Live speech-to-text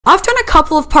I've done a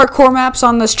couple of parkour maps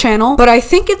on this channel, but I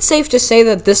think it's safe to say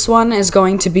that this one is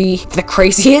going to be the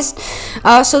craziest.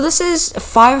 So this is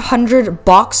 500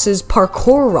 boxes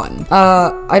parkour run.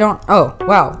 Oh,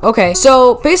 wow. Okay.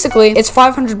 So basically, it's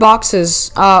 500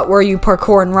 boxes, where you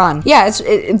parkour and run. Yeah,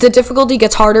 the difficulty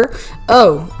gets harder.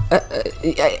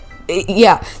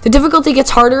 Yeah, the difficulty gets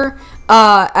harder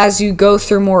as you go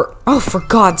through more. Oh, for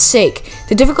God's sake,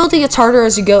 the difficulty gets harder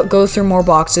as you go through more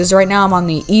boxes. Right now I'm on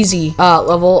the easy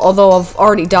level, although I've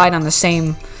already died on the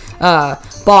same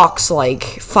box like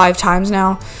 5 times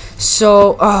now.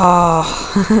 So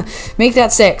make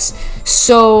that 6.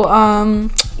 So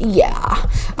yeah,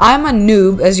 I'm a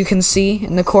noob, as you can see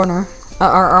in the corner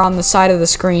or on the side of the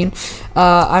screen.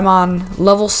 I'm on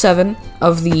level 7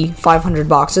 of the 500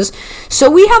 boxes, so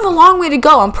we have a long way to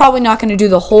go. I'm probably not going to do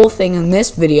the whole thing in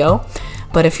this video,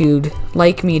 but if you'd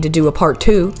like me to do a part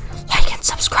 2, like and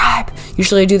subscribe.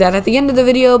 Usually I do that at the end of the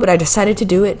video, but I decided to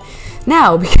do it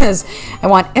now because I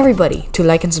want everybody to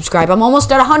like and subscribe. I'm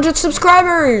almost at 100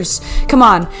 subscribers. Come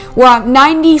on, we're at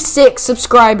 96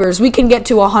 subscribers. We can get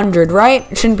to 100,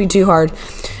 right? It shouldn't be too hard.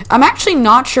 I'm actually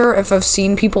not sure if I've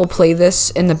seen people play this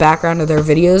in the background of their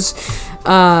videos,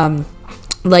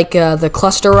 like the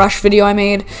cluster rush video I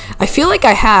made. I feel like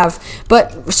I have,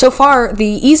 but so far the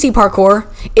easy parkour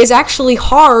is actually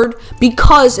hard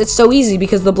because it's so easy,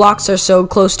 because the blocks are so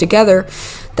close together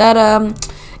that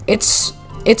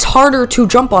it's harder to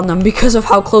jump on them because of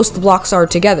how close the blocks are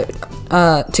together.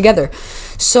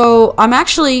 So I'm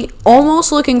actually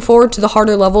almost looking forward to the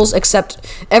harder levels, except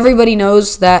everybody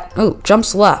knows that, oh,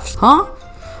 jumps left, huh?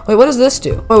 Wait, what does this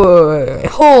do? Wait,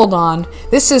 hold on.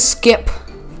 This is skip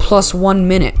plus 1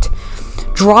 minute.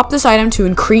 Drop this item to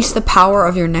increase the power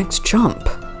of your next jump.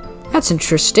 That's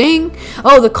interesting.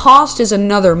 Oh, the cost is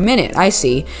another minute, I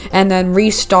see. And then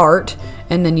restart,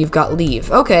 and then you've got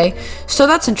leave. Okay, so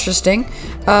that's interesting.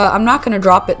 I'm not gonna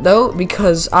drop it though,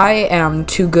 because I am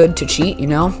too good to cheat, you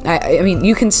know? I mean,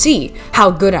 you can see how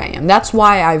good I am. That's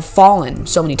why I've fallen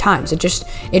so many times. It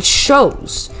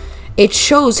shows. It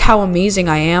shows how amazing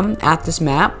I am at this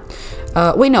map.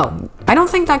 Wait, no. I don't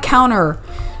think that counter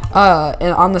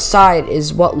on the side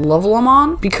is what level I'm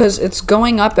on, because it's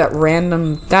going up at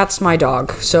random. That's my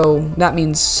dog, so that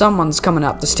means someone's coming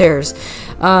up the stairs.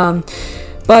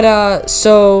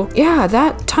 So yeah,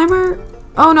 that timer.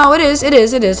 Oh no, it is.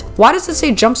 Why does it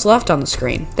say jumps left on the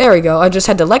screen? There we go. I just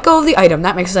had to let go of the item.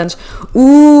 That makes sense.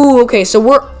 Ooh, okay, so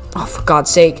oh, for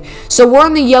God's sake. So we're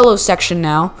in the yellow section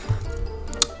now,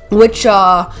 which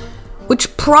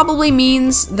probably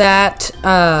means that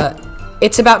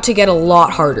it's about to get a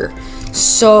lot harder.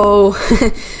 So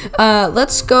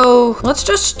let's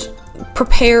just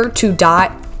prepare to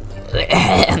die.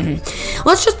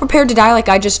 Let's just prepare to die like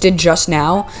I just did just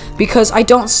now, because I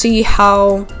don't see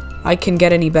how I can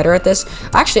get any better at this.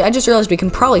 Actually, I just realized we can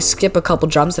probably skip a couple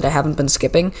jumps that I haven't been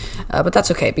skipping, but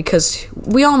that's okay, because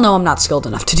we all know I'm not skilled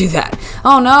enough to do that.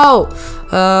 Oh no!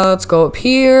 Let's go up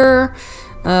here.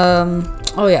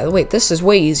 Oh yeah, wait, this is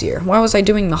way easier. Why was I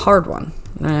doing the hard one?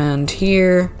 And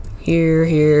here,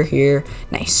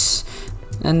 nice.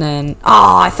 And then,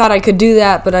 I thought I could do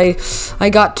that, but I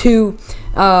got too,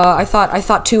 I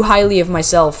thought too highly of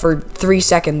myself for 3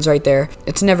 seconds right there.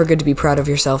 It's never good to be proud of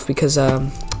yourself, because,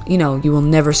 you know, you will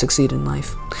never succeed in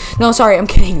life. No, sorry, I'm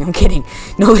kidding.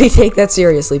 Nobody take that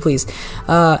seriously, please.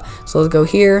 So let's go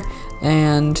here,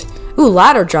 and, ooh,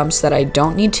 ladder jumps that I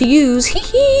don't need to use, hee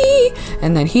hee.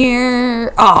 And then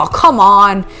here, oh, come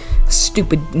on,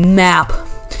 stupid map.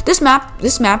 This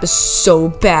map is so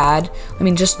bad. I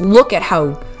mean, just look at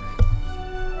how,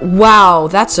 wow,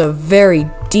 that's a very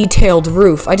detailed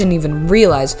roof. I didn't even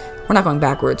realize. We're not going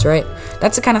backwards, right?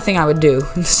 That's the kind of thing I would do,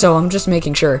 so I'm just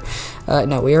making sure.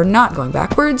 No, we are not going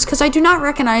backwards, because I do not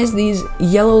recognize these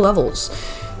yellow levels.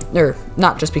 Or,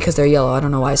 not just because they're yellow, I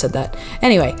don't know why I said that.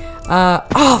 Anyway,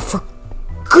 oh, for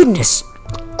goodness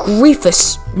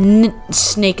griefus,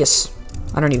 snakeus.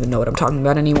 I don't even know what I'm talking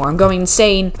about anymore. I'm going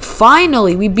insane.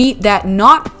 Finally, we beat that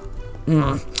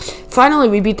Finally,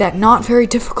 we beat that not very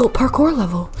difficult parkour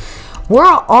level. We're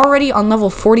already on level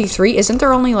 43. Isn't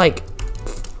there only like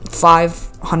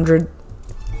 500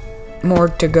 more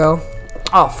to go?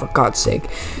 Oh, for God's sake.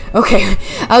 Okay,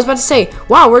 I was about to say,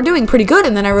 wow, we're doing pretty good,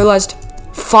 and then I realized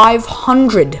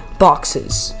 500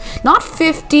 boxes. Not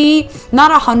 50, not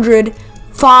 100,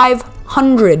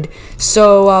 500.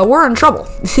 So, we're in trouble.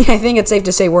 I think it's safe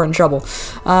to say we're in trouble.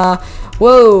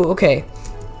 Whoa, okay.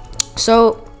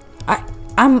 So,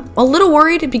 I'm a little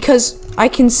worried because I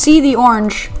can see the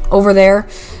orange over there,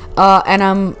 and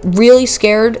I'm really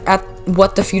scared at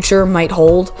what the future might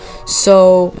hold.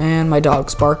 So, and my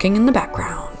dog's barking in the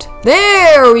background.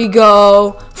 There we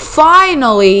go.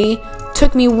 Finally.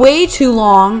 Took me way too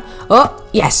long. Oh,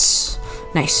 yes.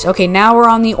 Nice. Okay, now we're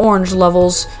on the orange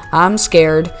levels. I'm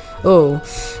scared. Oh.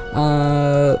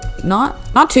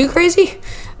 Not too crazy.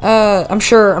 I'm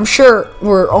sure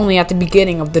we're only at the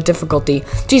beginning of the difficulty.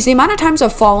 Geez, the amount of times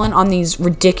I've fallen on these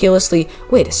ridiculously...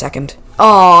 Wait a second.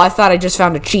 Oh, I thought I just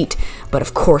found a cheat. But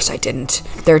of course I didn't.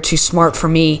 They're too smart for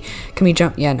me. Can we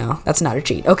jump? Yeah, no, that's not a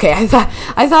cheat. Okay, I thought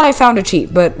I found a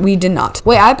cheat, but we did not.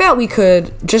 Wait, I bet we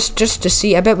could, just to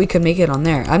see, I bet we could make it on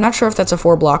there. I'm not sure if that's a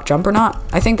 4-block jump or not.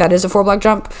 I think that is a 4-block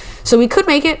jump. So we could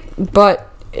make it, but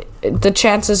the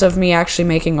chances of me actually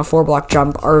making a 4-block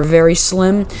jump are very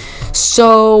slim.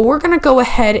 So we're gonna go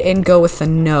ahead and go with a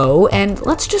no, and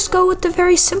let's just go with the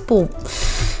very simple.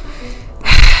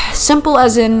 Simple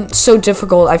as in so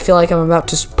difficult, I feel like I'm about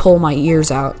to pull my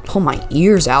ears out. Pull my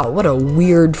ears out? What a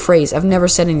weird phrase. I've never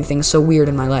said anything so weird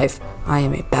in my life. I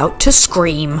am about to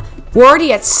scream. We're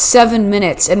already at 7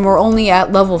 minutes, and we're only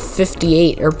at level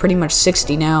 58, or pretty much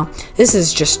 60 now. This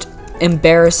is just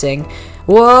embarrassing.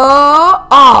 Whoa!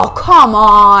 Oh, come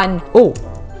on! Oh,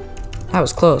 that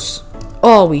was close.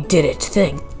 Oh, we did it.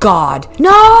 Thank God. No!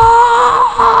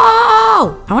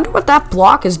 I wonder what that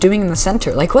block is doing in the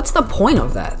center. Like, what's the point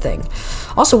of that thing?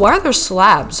 Also, why are there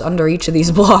slabs under each of these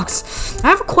blocks? I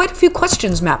have quite a few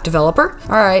questions, map developer.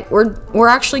 All right, we're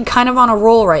actually kind of on a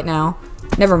roll right now.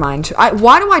 Never mind.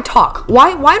 Why do I talk?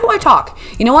 Why do I talk?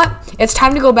 You know what? It's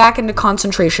time to go back into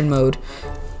concentration mode.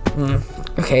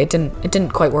 Okay, it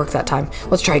didn't quite work that time.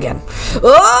 Let's try again.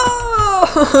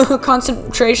 Oh!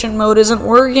 Concentration mode isn't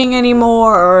working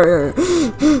anymore.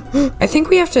 I think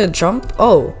we have to jump.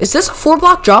 Oh, is this a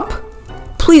 4-block jump?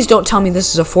 Please don't tell me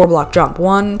this is a 4-block jump.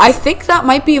 I think that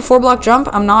might be a 4-block jump.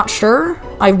 I'm not sure.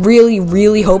 I really,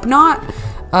 really hope not.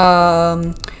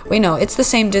 Wait, no, it's the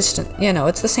same distance. Yeah, no,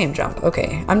 it's the same jump.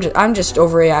 Okay, I'm just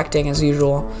overreacting as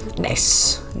usual.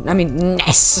 Nice. I mean,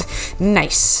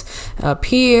 nice. Up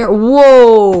here.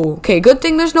 Whoa. Okay, good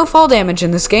thing there's no fall damage in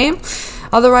this game.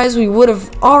 Otherwise, we would have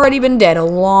already been dead a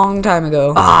long time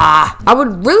ago. I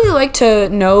would really like to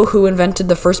know who invented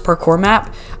the first parkour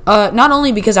map. Not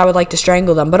only because I would like to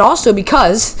strangle them, but also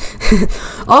because,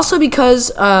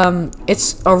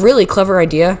 it's a really clever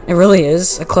idea. It really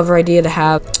is a clever idea to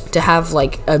have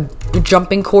like a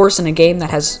jumping course in a game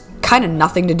that has kind of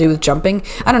nothing to do with jumping.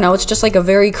 I don't know. It's just like a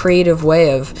very creative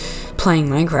way of playing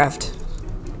Minecraft.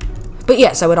 But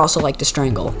yes, I would also like to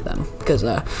strangle them, because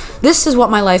this is what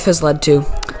my life has led to.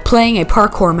 Playing a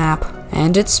parkour map,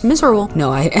 and it's miserable.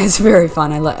 No, it's very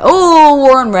fun. Oh,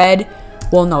 we're on red.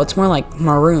 Well, no, it's more like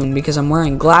maroon, because I'm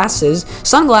wearing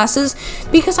sunglasses,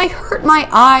 because I hurt my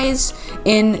eyes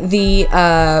in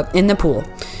the pool.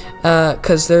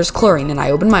 Because there's chlorine, and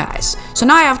I opened my eyes. So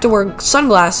now I have to wear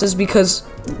sunglasses, because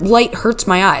light hurts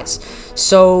my eyes.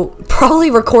 So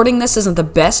probably recording this isn't the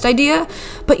best idea,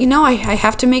 but you know, I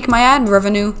have to make my ad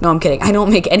revenue. No, I'm kidding. I don't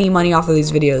make any money off of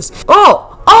these videos.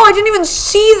 Oh, I didn't even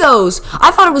see those.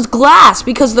 I thought it was glass,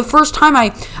 because the first time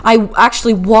I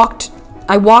actually walked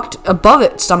above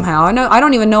it somehow. I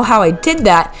don't even know how I did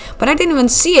that, but I didn't even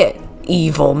see it.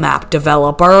 Evil map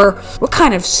developer. What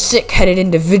kind of sick-headed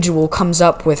individual comes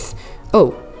up with...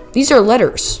 Oh, these are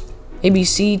letters. A, B,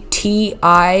 C, T,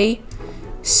 I...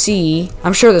 C.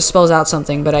 I'm sure this spells out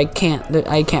something, but I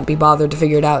can't be bothered to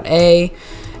figure it out. A,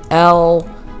 L,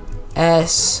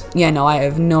 S. Yeah, no, I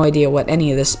have no idea what any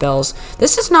of this spells.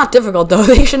 This is not difficult, though.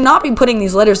 They should not be putting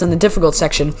these letters in the difficult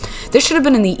section. This should have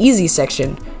been in the easy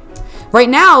section. Right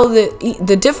now,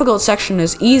 the difficult section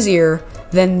is easier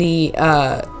than the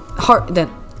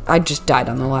I just died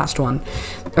on the last one.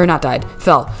 Or not died,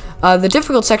 fell. The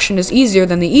difficult section is easier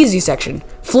than the easy section.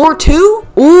 Floor 2?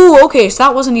 Ooh, okay, so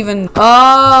that wasn't even...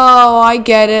 Oh, I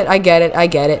get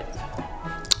it.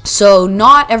 So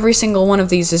not every single one of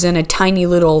these is in a tiny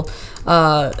little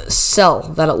cell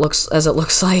that it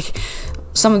looks like.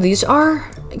 Some of these are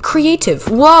creative.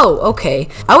 Whoa, okay.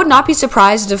 I would not be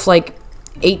surprised if, like,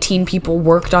 18 people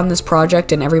worked on this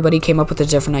project and everybody came up with a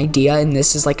different idea, and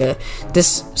this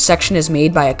section is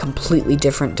made by a completely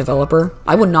different developer.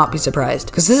 I would not be surprised,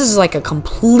 because this is like a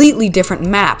completely different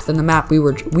map than the map we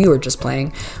were just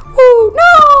playing. Woo,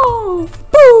 no!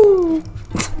 Boo!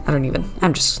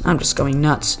 I'm just going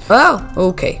nuts. Oh,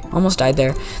 okay. Almost died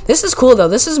there. This is cool, though.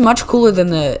 This is much cooler than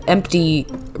the empty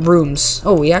rooms.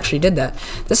 Oh, we actually did that.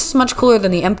 This is much cooler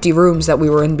than the empty rooms that we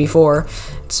were in before.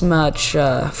 It's much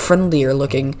friendlier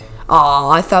looking.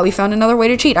 Aw, I thought we found another way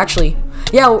to cheat, actually.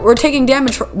 Yeah, we're taking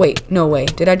damage from... Wait, no way.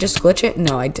 Did I just glitch it?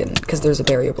 No, I didn't, because there's a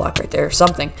barrier block right there.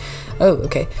 Something. Oh,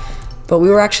 okay. But we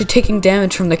were actually taking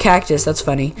damage from the cactus. That's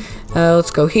funny.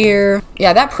 Let's go here.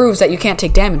 Yeah, that proves that you can't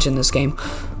take damage in this game.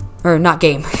 Or not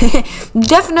game.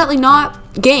 Definitely not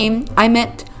game. I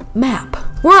meant map.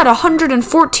 We're at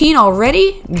 114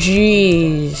 already?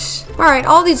 Jeez. Alright,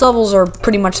 all these levels are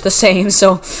pretty much the same,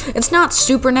 so it's not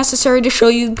super necessary to show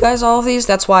you guys all of these.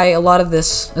 That's why a lot of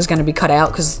this is going to be cut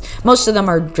out, because most of them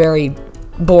are very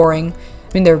boring.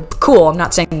 I mean, they're cool. I'm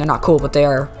not saying they're not cool, but they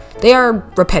are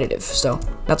repetitive, so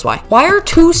that's why. Why are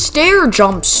 2 stair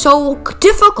jumps so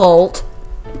difficult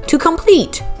to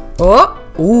complete? Oh!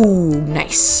 Ooh,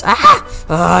 nice.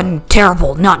 Aha!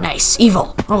 Terrible, not nice,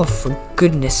 evil. Oh, for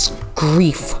goodness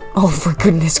grief. Oh, for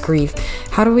goodness grief.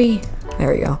 How do we...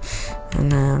 There we go.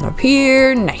 And then up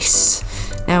here, nice.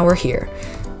 Now we're here.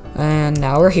 And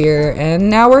now we're here. And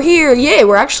now we're here. Yay,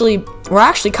 we're actually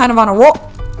kind of on a roll.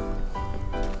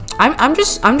 I'm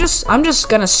just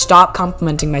gonna stop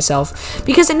complimenting myself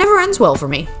because it never ends well for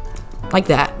me. Like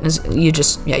that. You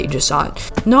just saw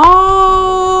it.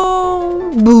 No!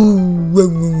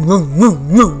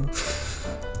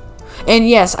 And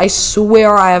yes, I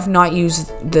swear I have not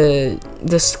used the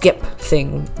skip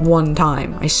thing one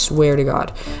time. I swear to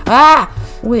God. Ah!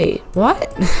 Wait,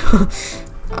 what?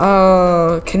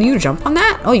 Can you jump on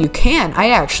that? Oh, you can.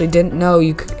 I actually didn't know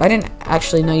you could. I didn't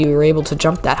actually know you were able to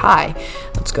jump that high.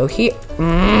 Let's go here.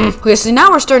 Okay, so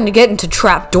now we're starting to get into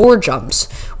trapdoor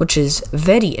jumps, which is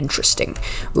very interesting.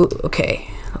 Ooh, okay,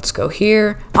 let's go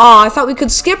here. Oh, I thought we could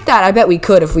skip that. I bet we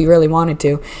could if we really wanted to.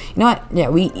 You know what? Yeah,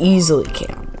 we easily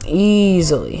can.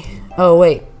 Easily. Oh,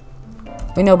 wait.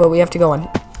 We know, but we have to go on.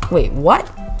 Wait, what?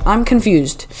 I'm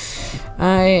confused.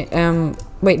 I am...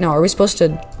 Wait, no, are we supposed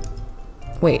to...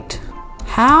 Wait,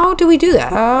 how do we do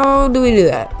that? How do we do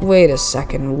that? Wait a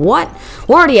second, what?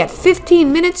 We're already at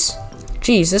 15 minutes?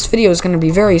 Jeez, this video is going to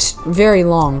be very, very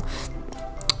long.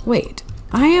 Wait,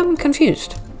 I am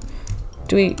confused.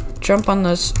 Do we jump on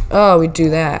this? Oh, we do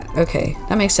that. Okay,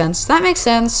 that makes sense. That makes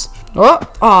sense.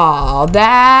 Oh,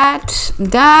 that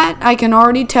I can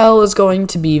already tell is going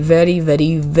to be very,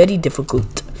 very, very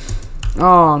difficult.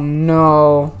 Oh,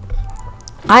 no.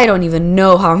 I don't even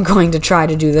know how I'm going to try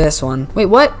to do this one. Wait,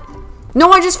 what?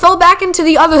 No, I just fell back into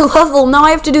the other level. Now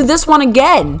I have to do this one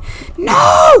again.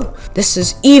 No! This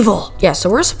is evil. Yeah,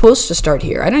 so we're supposed to start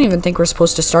here. I don't even think we're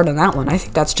supposed to start on that one. I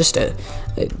think that's just a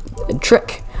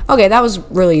trick. Okay, that was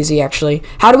really easy, actually.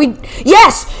 How do we...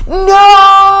 Yes! No!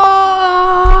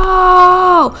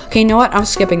 Okay, you know what? I'm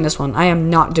skipping this one. I am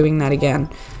not doing that again.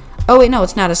 Oh, wait, no,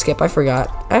 it's not a skip. I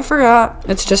forgot.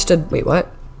 It's just a... Wait,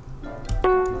 what?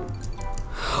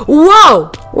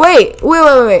 Whoa! Wait.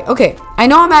 Okay, I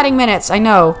know I'm adding minutes, I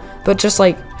know, but just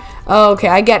like, oh, okay,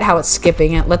 I get how it's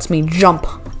skipping. It lets me jump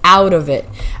out of it.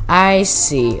 I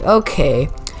see. Okay.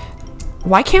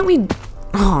 Why can't we...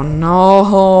 Oh,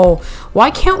 no.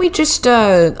 Why can't we just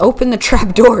open the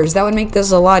trapdoors? That would make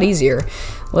this a lot easier.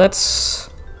 Let's...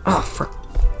 Oh, for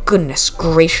goodness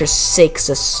gracious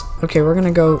sakes. Okay, we're gonna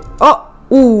go... Oh!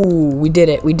 Ooh, we did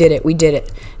it.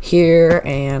 Here,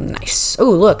 and nice.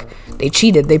 Oh, look. They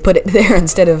cheated. They put it there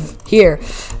instead of here.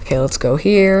 Okay, let's go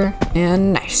here,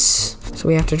 and nice. So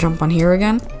we have to jump on here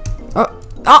again. Oh,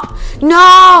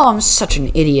 no! I'm such an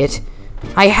idiot.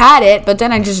 I had it, but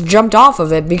then I just jumped off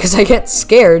of it because I get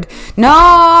scared.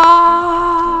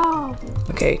 No!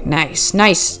 Okay, nice.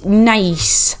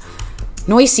 Nicey.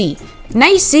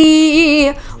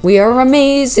 We are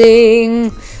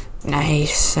amazing.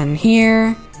 Nice, and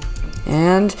here,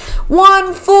 and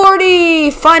 140!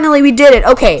 Finally, we did it.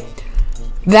 Okay,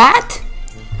 that,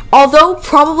 although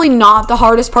probably not the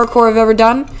hardest parkour I've ever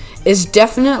done, is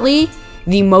definitely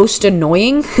the most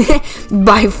annoying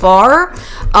by far,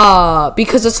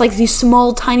 because it's like these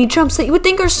small tiny jumps that you would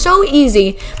think are so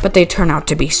easy, but they turn out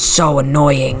to be so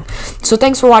annoying. So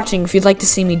thanks for watching. If you'd like to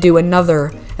see me do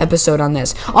another episode on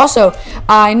this. Also,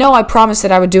 I know I promised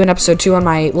that I would do an episode 2 on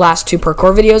my last 2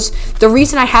 parkour videos. The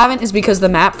reason I haven't is because the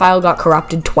map file got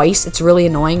corrupted twice. It's really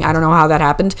annoying. I don't know how that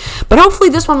happened, but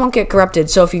hopefully this one won't get corrupted.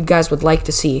 So if you guys would like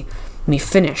to see me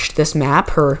finish this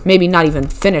map, or maybe not even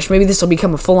finish, maybe this will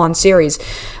become a full-on series,